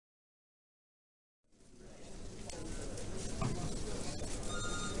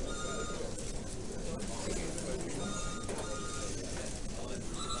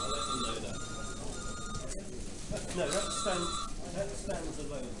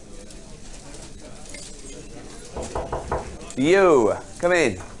You, come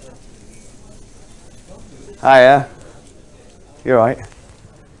in. Hiya. You alright?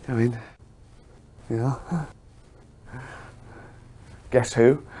 Come in. Yeah. Guess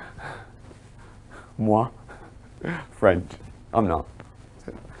who? Moi. French. I'm not.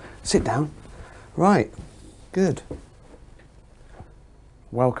 Sit down. Right. Good.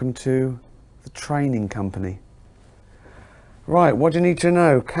 Welcome to the training company. Right, what do you need to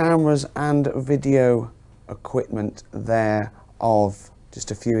know? Cameras and video equipment thereof.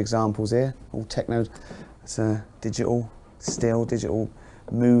 Just a few examples here. All techno. It's a digital, still digital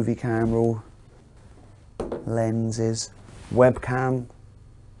movie camera, lenses, webcam.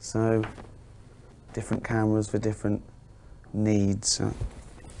 So different cameras for different needs.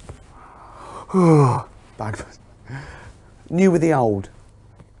 Bag. New with the old.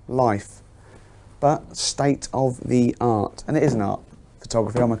 Life. But state of the art. And it is an art.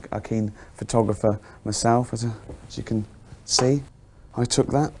 Photography. I'm a keen photographer myself, as you can see. I took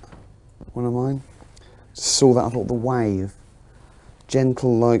that, one of mine. Just saw that, I thought the wave.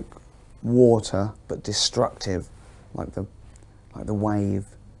 Gentle like water, but destructive, like the wave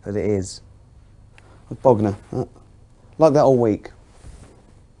that it is. Bogner. Like that all week.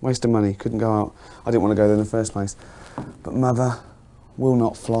 Waste of money, couldn't go out. I didn't want to go there in the first place. But mother will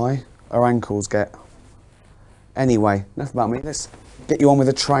not fly. Her ankles get. Anyway, enough about me. Let's get you on with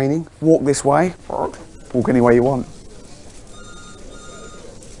the training. Walk this way. Walk any way you want.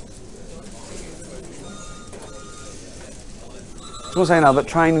 I'm not saying now that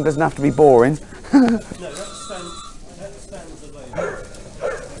training doesn't have to be boring. No, that stands alone.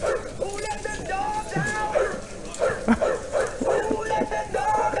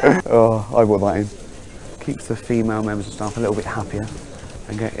 Oh, I brought that in. Keeps the female members of staff a little bit happier.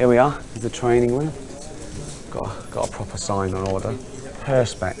 Okay, here we are, there's the training room. Got a proper sign on order.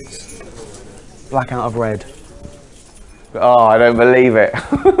 Perspex. Black out of red. Oh, I don't believe it.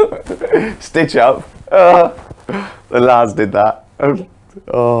 Stitch up. The lads did that.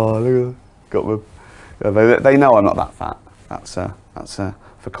 Oh, look at that. Got them. They know I'm not that fat. That's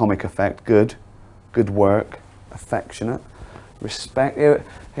for comic effect. Good work. Affectionate. Respect.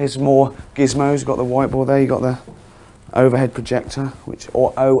 Here's more gizmos. You've got the whiteboard there. You've got the overhead projector,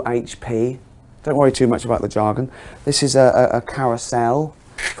 or OHP. Don't worry too much about the jargon. This is a carousel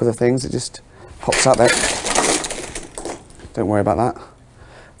for the things. It just pops out there. Don't worry about that.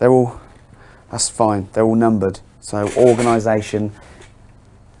 That's fine. They're all numbered. So organisation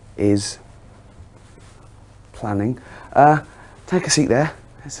is planning. Take a seat there.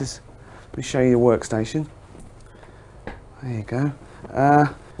 Let me show you your workstation. There you go.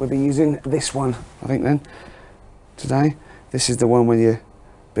 We'll be using this one, I think, then, today. This is the one where you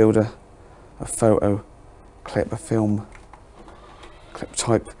build a photo clip, a film clip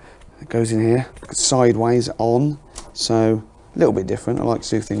type. It goes in here, sideways on, so a little bit different. I like to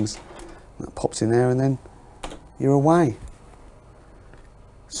do things that pops in there and then you're away.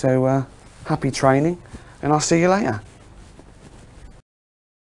 So happy training, and I'll see you later.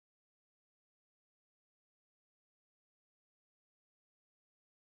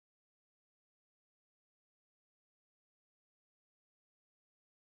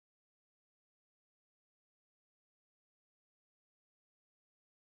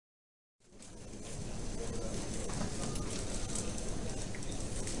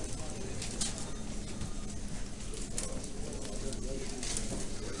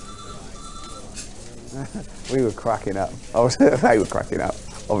 We were cracking up. They were cracking up,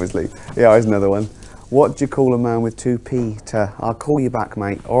 obviously. Yeah, here's another one. What do you call a man with 2 Peter? I'll call you back,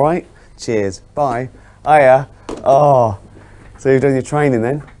 mate. All right? Cheers. Bye. Hiya. Oh, so you've done your training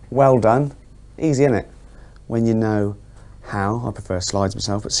then? Well done. Easy, innit? When you know how. I prefer slides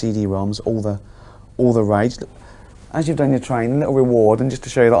myself, but CD-ROMs, all the rage. As you've done your training, a little reward, and just to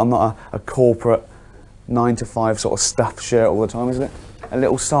show you that I'm not a corporate 9-to-5 sort of stuffed shirt all the time, isn't it? A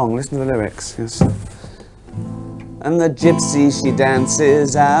little song. Listen to the lyrics. Yes. And the gypsy, she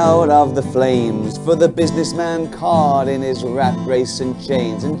dances out of the flames for the businessman caught in his rat race and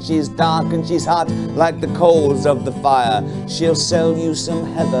chains. And she's dark and she's hot like the coals of the fire. She'll sell you some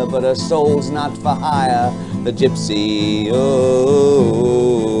heather, but her soul's not for hire. The gypsy, oh,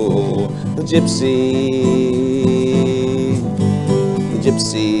 the gypsy, the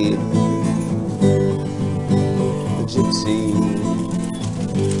gypsy.